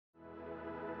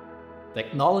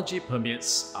Technology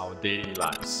permeates our daily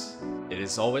lives. It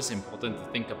is always important to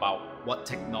think about what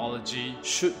technology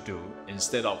should do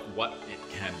instead of what it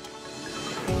can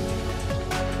do.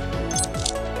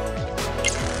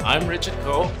 I'm Richard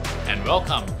Koh, and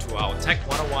welcome to our Tech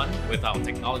 101 with our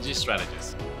technology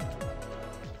strategist.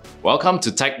 Welcome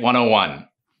to Tech 101.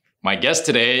 My guest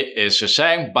today is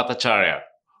Shirshank Bhattacharya,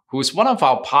 who's one of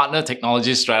our partner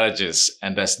technology strategists,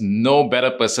 and there's no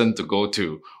better person to go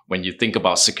to when you think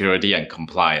about security and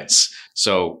compliance.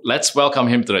 So let's welcome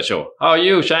him to the show. How are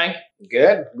you, Shank?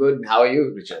 Good. How are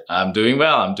you, Richard? I'm doing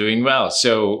well.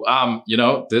 So,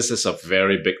 this is a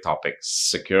very big topic.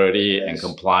 Security and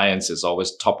compliance is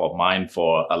always top of mind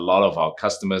for a lot of our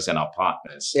customers and our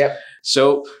partners. Yep.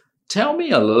 So tell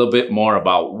me a little bit more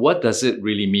about what does it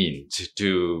really mean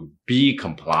to be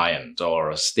compliant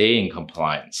or stay in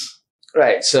compliance?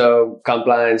 Right. So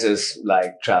compliance is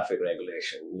like traffic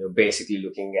regulation. You're basically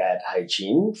looking at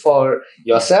hygiene for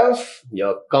yourself,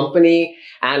 your company,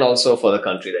 and also for the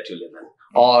country that you live in,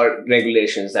 or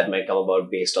regulations that might come about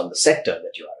based on the sector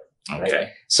that you are in. Okay. Right?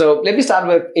 So let me start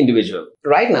with individual.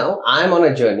 Right now, I'm on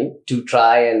a journey to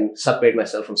try and separate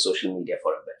myself from social media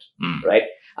for a bit, right?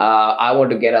 I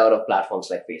want to get out of platforms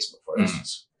like Facebook, for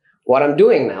instance. What I'm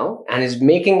doing now, and is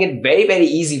making it very, very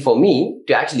easy for me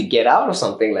to actually get out of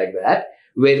something like that.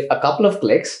 With a couple of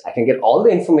clicks, I can get all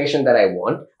the information that I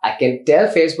want. I can tell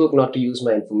Facebook not to use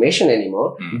my information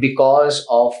anymore because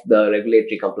of the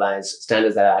regulatory compliance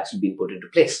standards that have actually been put into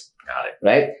place. Got it.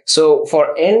 Right? So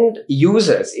for end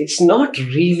users, it's not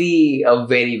really a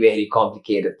very, very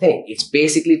complicated thing. It's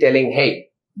basically telling, hey,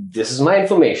 this is my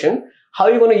information. How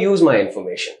are you going to use my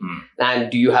information? And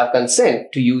do you have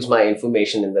consent to use my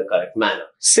information in the correct manner?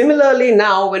 Similarly,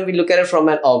 now when we look at it from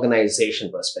an organization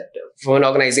perspective,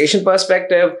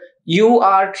 you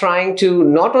are trying to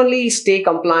not only stay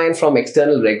compliant from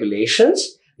external regulations,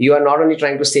 you are not only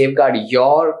trying to safeguard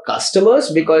your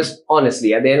customers, because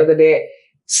honestly, at the end of the day,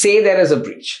 say there is a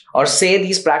breach or say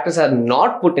these practices are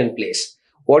not put in place.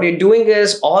 What you're doing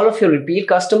is all of your repeat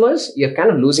customers, you're kind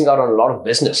of losing out on a lot of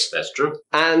business. That's true.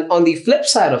 And on the flip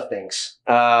side of things,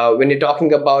 when you're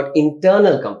talking about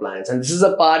internal compliance, and this is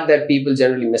a part that people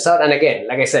generally miss out. And again,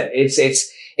 like I said,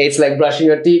 it's like brushing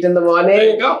your teeth in the morning.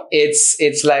 There you go.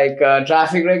 It's like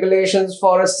traffic regulations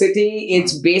for a city.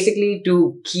 It's basically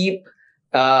to keep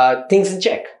things in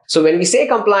check. So when we say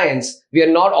compliance, we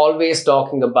are not always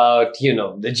talking about,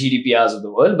 the GDPRs of the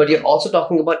world, but you're also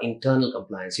talking about internal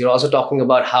compliance. You're also talking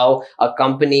about how a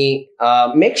company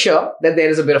makes sure that there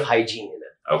is a bit of hygiene in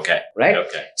it. Okay. Right?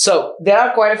 Okay. So there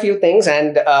are quite a few things,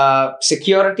 and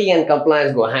security and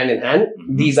compliance go hand in hand.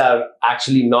 These are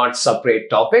actually not separate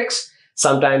topics.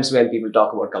 Sometimes when people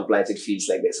talk about compliance, it feels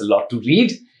like there's a lot to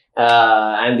read.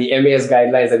 And the MAS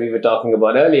guidelines that we were talking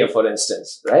about earlier, for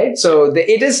instance, right? So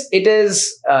there's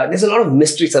a lot of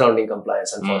mystery surrounding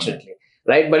compliance, unfortunately,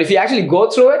 right? But if you actually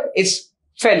go through it, it's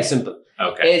fairly simple.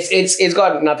 Okay. It's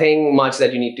got nothing much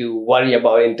that you need to worry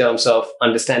about in terms of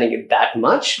understanding it that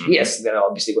much. Yes, there are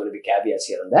obviously going to be caveats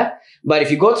here and there. But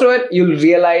if you go through it, you'll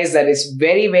realize that it's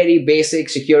very, very basic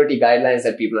security guidelines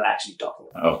that people are actually talking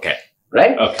about. Okay.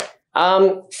 Right? Okay.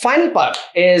 Final part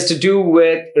is to do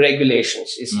with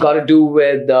regulations. It's got to do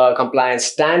with the compliance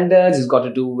standards. It's got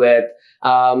to do with,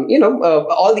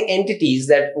 all the entities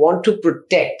that want to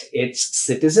protect its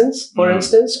citizens, for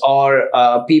instance, or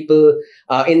people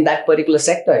in that particular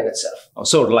sector in itself.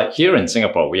 So like here in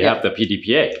Singapore, we have the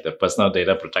PDPA, the Personal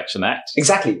Data Protection Act.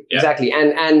 Exactly.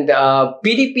 And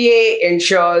PDPA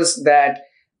ensures that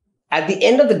at the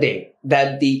end of the day,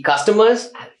 that the customers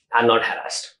are not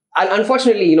harassed. And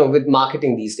unfortunately, with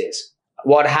marketing these days,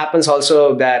 what happens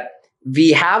also that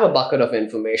we have a bucket of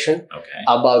information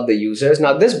about the users.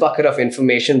 Now, this bucket of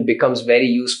information becomes very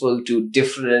useful to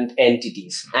different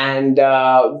entities. And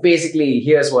basically,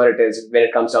 here's what it is when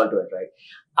it comes down to it, right?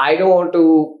 I don't want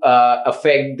to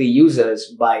affect the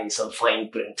users by some fine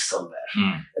print somewhere.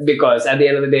 Because at the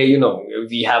end of the day,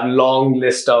 we have long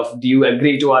list of, do you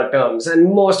agree to our terms?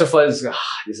 And most of us,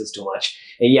 this is too much.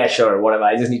 And yeah, sure, whatever.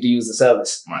 I just need to use the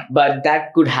service. Right. But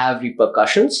that could have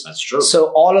repercussions. That's true.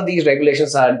 So all of these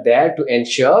regulations are there to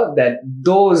ensure that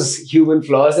those human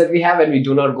flaws that we have, and we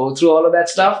do not go through all of that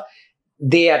stuff,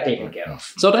 they are taken care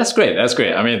of. So that's great. That's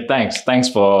great. I mean, thanks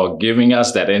for giving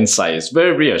us that insight. It's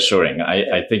very reassuring.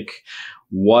 I think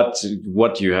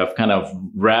what you have kind of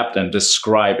wrapped and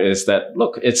described is that,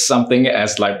 look, it's something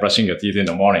as like brushing your teeth in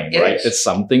the morning, right? It's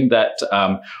something that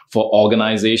for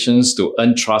organizations to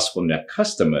earn trust from their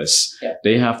customers,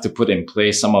 they have to put in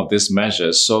place some of these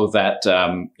measures so that,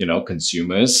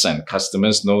 consumers and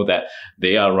customers know that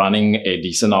they are running a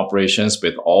decent operations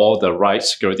with all the right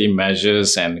security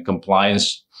measures and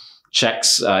compliance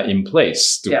checks in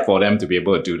place for them to be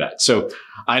able to do that. So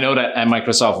I know that at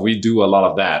Microsoft, we do a lot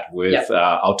of that with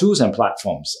our tools and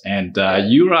platforms. And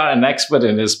you are an expert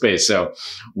in this space. So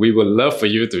we would love for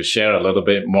you to share a little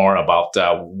bit more about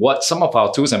what some of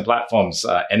our tools and platforms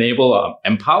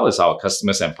empowers our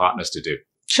customers and partners to do.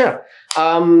 Sure.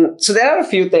 So there are a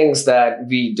few things that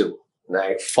we do.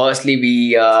 Right. Firstly,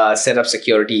 we set up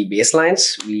security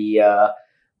baselines. We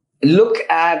look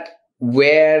at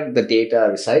where the data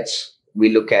resides. We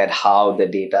look at how the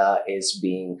data is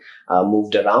being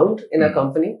moved around in a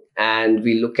company, and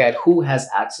we look at who has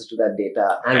access to that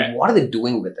data and what are they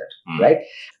doing with it, right?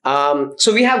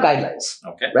 So we have guidelines,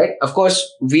 right? Of course,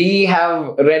 we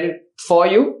have read it for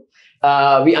you.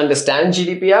 We understand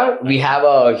GDPR. We have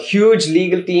a huge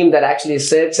legal team that actually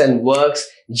sits and works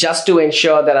just to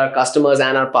ensure that our customers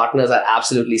and our partners are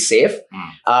absolutely safe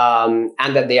and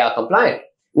that they are compliant.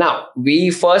 Now, we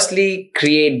firstly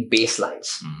create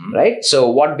baselines, right? So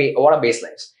what are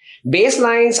baselines?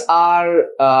 Baselines are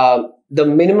the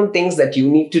minimum things that you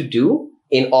need to do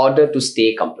in order to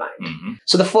stay compliant.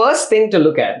 So the first thing to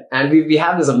look at, and we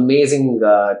have this amazing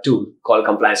tool called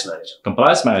Compliance Manager.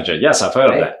 Compliance Manager, yes, I've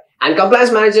heard of that. And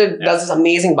Compliance Manager does this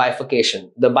amazing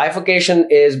bifurcation. The bifurcation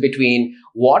is between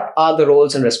what are the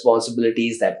roles and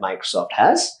responsibilities that Microsoft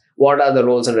has, what are the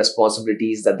roles and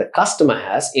responsibilities that the customer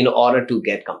has in order to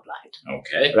get compliant.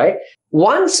 Okay. Right?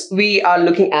 Once we are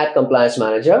looking at Compliance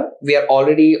Manager, we are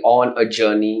already on a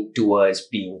journey towards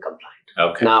being compliant.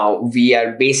 Okay. Now, we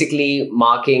are basically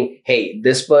marking, hey,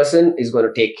 this person is going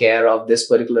to take care of this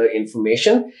particular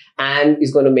information and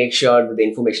is going to make sure that the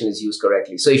information is used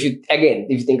correctly. So if you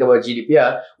think about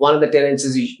GDPR, one of the tenets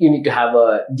is you need to have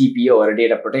a DPO or a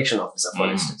data protection officer,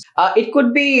 for instance. It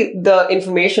could be the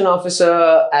information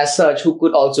officer as such, who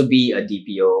could also be a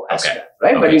DPO as well,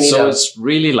 right? But you need it's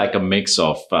really like a mix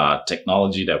of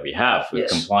technology that we have with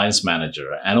Compliance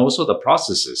Manager and also the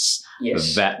processes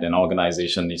that an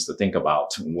organization needs to think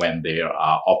about when they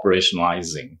are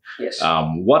operationalizing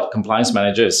what Compliance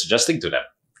Manager is suggesting to them.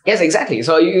 Yes, exactly.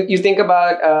 So you think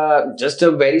about just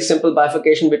a very simple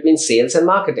bifurcation between sales and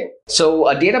marketing. So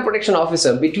a data protection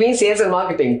officer between sales and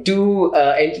marketing, two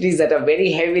entities that are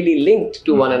very heavily linked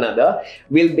to one another,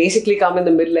 will basically come in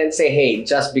the middle and say, hey,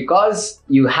 just because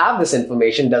you have this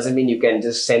information doesn't mean you can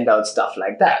just send out stuff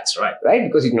like that. That's right. Right?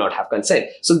 Because you do not have consent.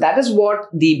 So that is what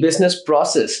the business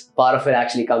process part of it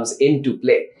actually comes into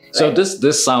play. Right? So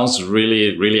this sounds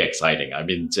really, really exciting. I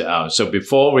mean, so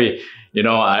before we...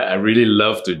 I really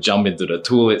love to jump into the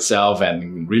tool itself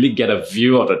and really get a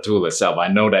view of the tool itself. I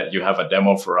know that you have a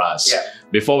demo for us. Yeah.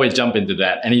 Before we jump into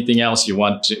that, anything else you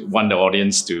want the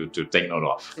audience to take note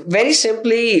of? Very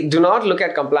simply, do not look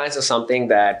at compliance as something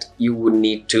that you would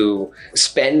need to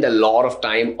spend a lot of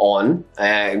time on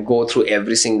and go through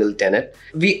every single tenet.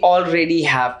 We already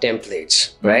have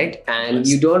templates, right? And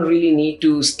you don't really need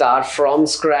to start from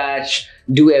scratch,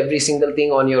 do every single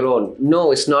thing on your own.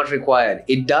 No, it's not required.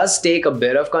 It does take a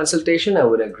bit of consultation, I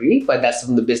would agree, but that's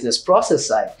from the business process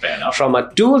side. Fair enough. From a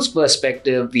tools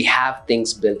perspective, we have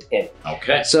things built in. Okay.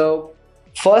 So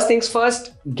first things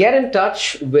first, get in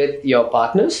touch with your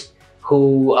partners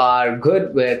who are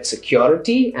good with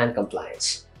security and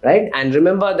compliance, right? And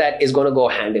remember that is going to go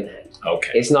hand in hand.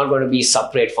 Okay. It's not going to be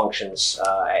separate functions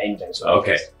anytime soon.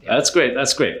 Okay. Yeah. That's great.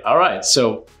 That's great. All right.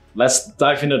 So let's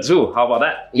dive into the tool. How about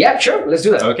that? Yeah, sure. Let's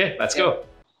do that. Okay, let's go.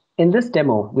 In this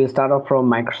demo, we'll start off from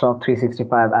Microsoft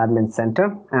 365 Admin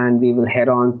Center, and we will head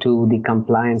on to the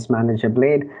Compliance Manager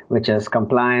blade, which is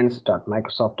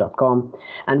compliance.microsoft.com.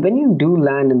 And when you do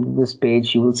land in this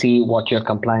page, you will see what your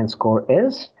compliance score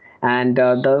is. And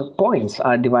the points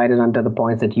are divided under the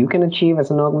points that you can achieve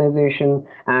as an organization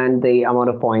and the amount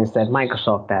of points that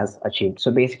Microsoft has achieved.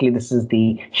 So basically, this is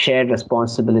the shared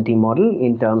responsibility model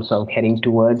in terms of heading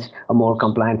towards a more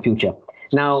compliant future.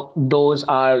 Now, those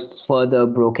are further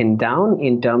broken down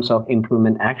in terms of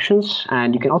improvement actions,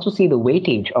 and you can also see the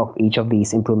weightage of each of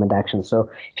these improvement actions. So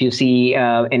if you see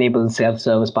enable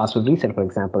self-service password reset, for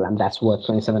example, and that's worth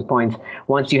 27 points.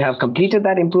 Once you have completed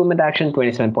that improvement action,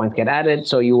 27 points get added,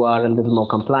 so you are a little more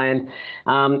compliant.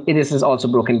 This is also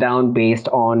broken down based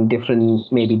on different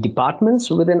maybe departments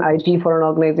within IT for an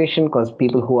organization, because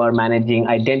people who are managing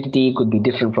identity could be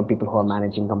different from people who are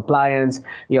managing compliance.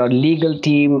 Your legal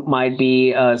team might be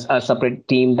a separate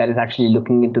team that is actually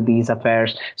looking into these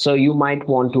affairs. So you might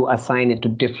want to assign it to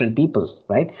different people,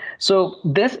 right? So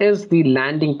this is the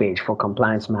landing page for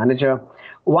Compliance Manager.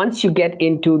 Once you get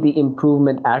into the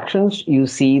improvement actions, you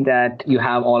see that you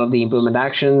have all of the improvement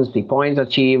actions, the points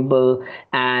achievable,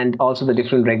 and also the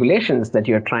different regulations that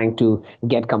you're trying to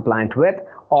get compliant with,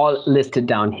 all listed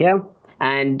down here.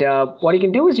 And what you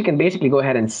can do is you can basically go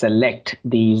ahead and select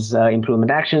these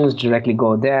improvement actions, directly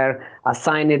go there,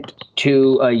 assign it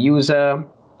to a user.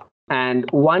 And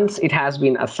once it has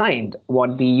been assigned,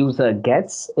 what the user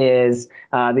gets is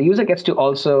the user gets to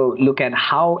also look at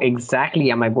how exactly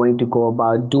am I going to go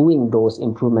about doing those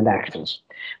improvement actions,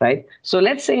 right? So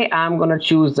let's say I'm going to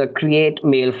choose the create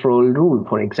mail flow rule,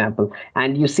 for example,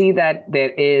 and you see that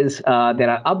there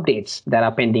are updates that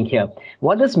are pending here.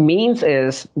 What this means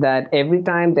is that every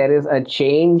time there is a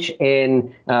change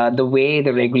in the way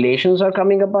the regulations are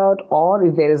coming about, or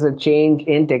if there is a change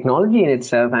in technology in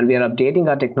itself, and we are updating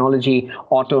our technology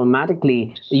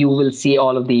automatically, you will see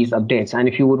all of these updates. And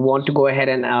if you would want to go ahead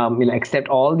and accept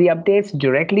all the updates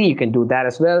directly, you can do that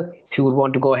as well. If you would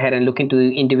want to go ahead and look into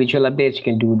individual updates, you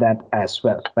can do that as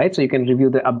well, right? So you can review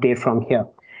the update from here.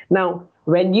 Now,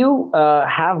 when you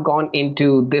have gone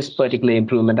into this particular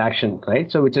improvement action,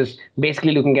 right? So which is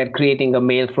basically looking at creating a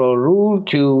mail flow rule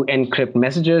to encrypt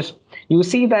messages, you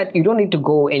see that you don't need to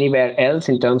go anywhere else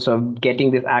in terms of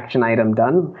getting this action item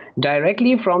done.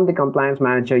 Directly from the compliance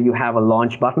manager, you have a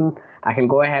launch button. I can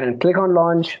go ahead and click on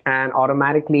launch, and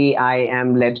automatically I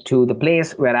am led to the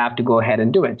place where I have to go ahead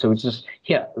and do it. So which is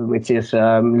here, which is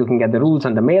looking at the rules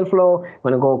on the mail flow. I'm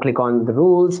going to go click on the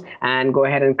rules and go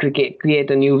ahead and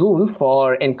create a new rule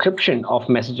for encryption of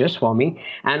messages for me.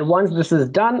 And once this is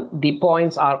done, the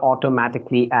points are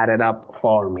automatically added up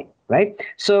for me. Right.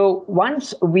 So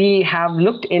once we have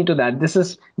looked into that, this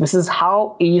is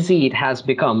how easy it has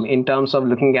become in terms of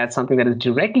looking at something that is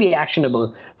directly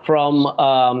actionable from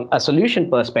a solution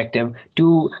perspective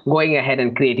to going ahead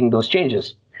and creating those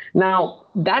changes. Now,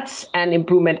 that's an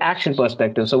improvement action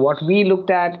perspective. So what we looked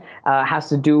at has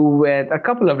to do with a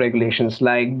couple of regulations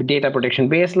like data protection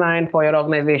baseline for your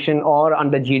organization or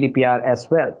under GDPR as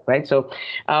well, right? So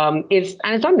it's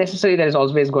not necessary that it's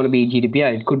always going to be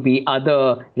GDPR. It could be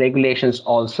other regulations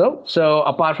also. So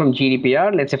apart from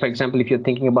GDPR, let's say, for example, if you're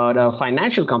thinking about a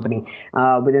financial company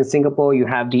within Singapore, you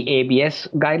have the ABS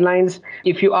guidelines.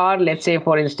 If you are, let's say,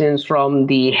 for instance, from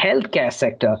the healthcare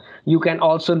sector, you can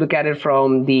also look at it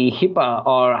from the HIPAA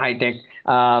or high-tech,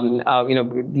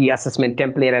 the assessment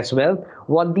template as well.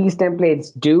 What these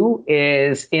templates do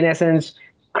is, in essence,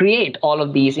 create all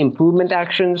of these improvement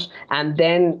actions and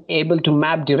then able to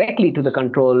map directly to the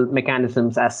control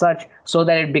mechanisms as such, so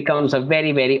that it becomes a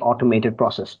very, very automated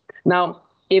process. Now,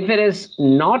 if it is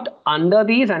not under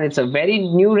these and it's a very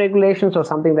new regulations or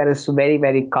something that is very,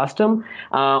 very custom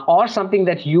or something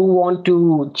that you want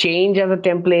to change as a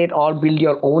template or build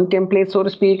your own template, so to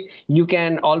speak, you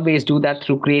can always do that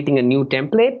through creating a new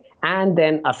template and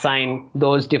then assign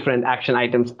those different action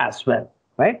items as well,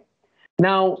 right?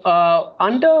 Now,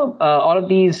 under all of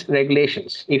these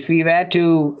regulations, if we were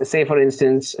to say, for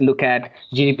instance, look at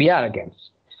GDPR again,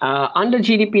 under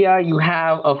GDPR, you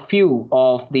have a few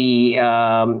of the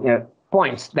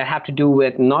points that have to do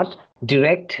with not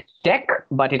direct tech,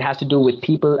 but it has to do with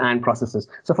people and processes.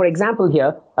 So, for example,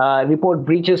 here, report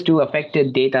breaches to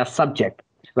affected data subject,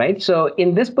 right? So,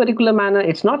 in this particular manner,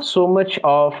 it's not so much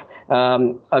of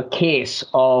a case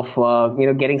of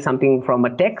getting something from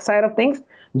a tech side of things,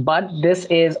 but this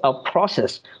is a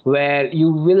process where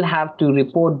you will have to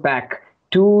report back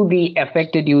to the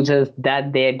affected users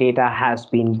that their data has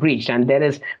been breached. And there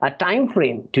is a time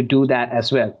frame to do that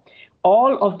as well.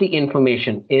 All of the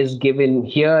information is given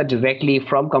here directly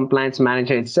from compliance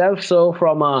manager itself. So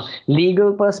from a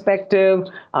legal perspective,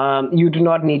 you do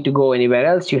not need to go anywhere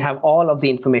else. You have all of the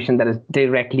information that is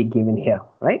directly given here,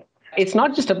 right? It's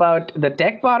not just about the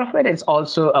tech part of it. It's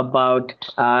also about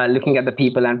looking at the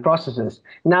people and processes.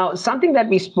 Now, something that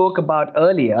we spoke about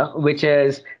earlier, which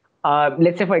is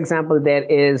let's say, for example, there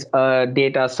is a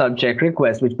data subject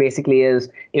request, which basically is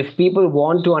if people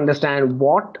want to understand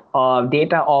what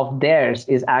data of theirs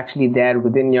is actually there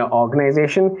within your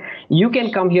organization, you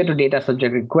can come here to data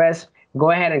subject request,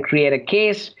 go ahead and create a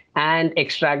case and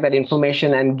extract that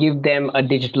information and give them a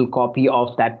digital copy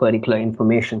of that particular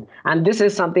information. And this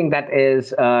is something that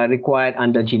is required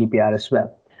under GDPR as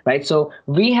well. Right. So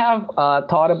we have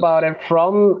thought about it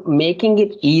from making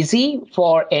it easy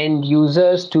for end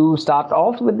users to start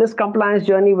off with this compliance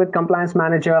journey with Compliance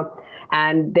Manager.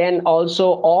 And then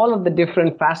also all of the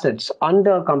different facets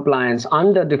under compliance,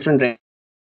 under different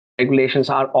regulations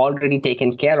are already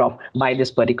taken care of by this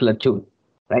particular tool.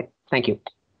 Right. Thank you.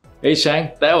 Hey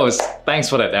Shank, thanks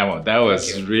for that demo. That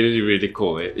was really, really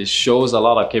cool. It shows a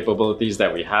lot of capabilities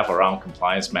that we have around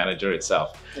Compliance Manager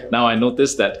itself. Yeah. Now I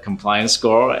noticed that compliance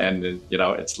score, and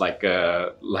it's like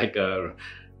a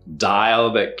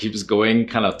dial that keeps going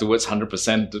kind of towards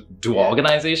 100%. Do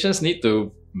organizations need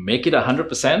to make it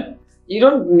 100%? You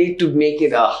don't need to make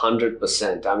it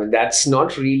 100%. I mean, that's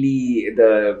not really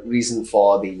the reason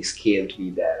for the scale to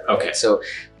be there. Right? Okay.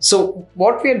 So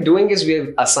what we are doing is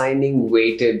we're assigning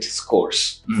weighted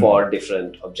scores for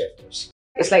different objectives.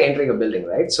 It's like entering a building,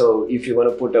 right? So if you're going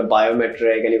to put a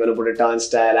biometric and you're going to put a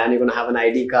turnstile and you're going to have an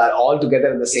ID card all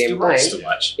together at the same time, it's too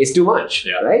much. It's too much,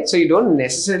 right? So you don't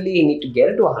necessarily need to get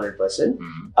it to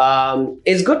 100%.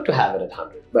 It's good to have it at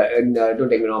 100, but don't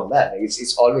take me wrong with that.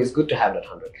 It's always good to have it at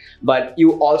 100. But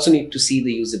you also need to see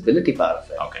the usability part of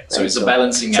it. Okay, right? So it's a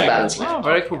balancing act. Oh,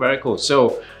 very cool, very cool.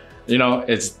 So,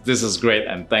 this is great,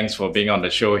 and thanks for being on the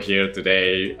show here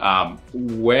today.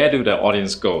 Where do the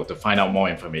audience go to find out more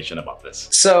information about this?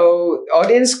 So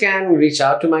audience can reach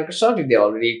out to Microsoft if they're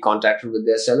already contacted with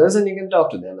their sellers, and you can talk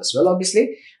to them as well,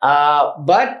 obviously.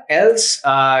 But else,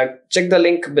 check the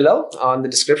link below on the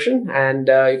description, and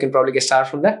you can probably get started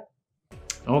from there.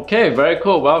 Okay, very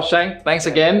cool. Well, Shank, thanks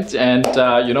again. And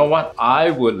you know what?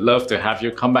 I would love to have you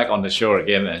come back on the show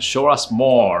again and show us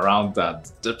more around the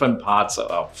different parts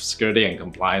of security and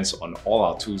compliance on all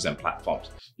our tools and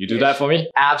platforms. You do that for me?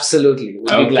 Absolutely.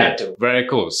 We'll be glad to. Very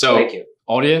cool. So, thank you.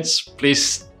 Audience,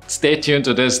 please stay tuned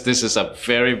to this. This is a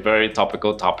very, very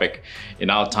topical topic in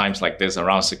our times like this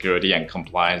around security and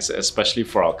compliance, especially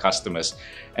for our customers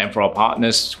and for our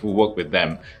partners who work with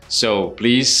them. So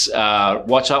please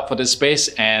watch out for this space.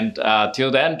 And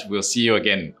till then, we'll see you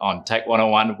again on Tech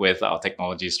 101 with our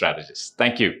technology strategist.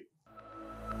 Thank you.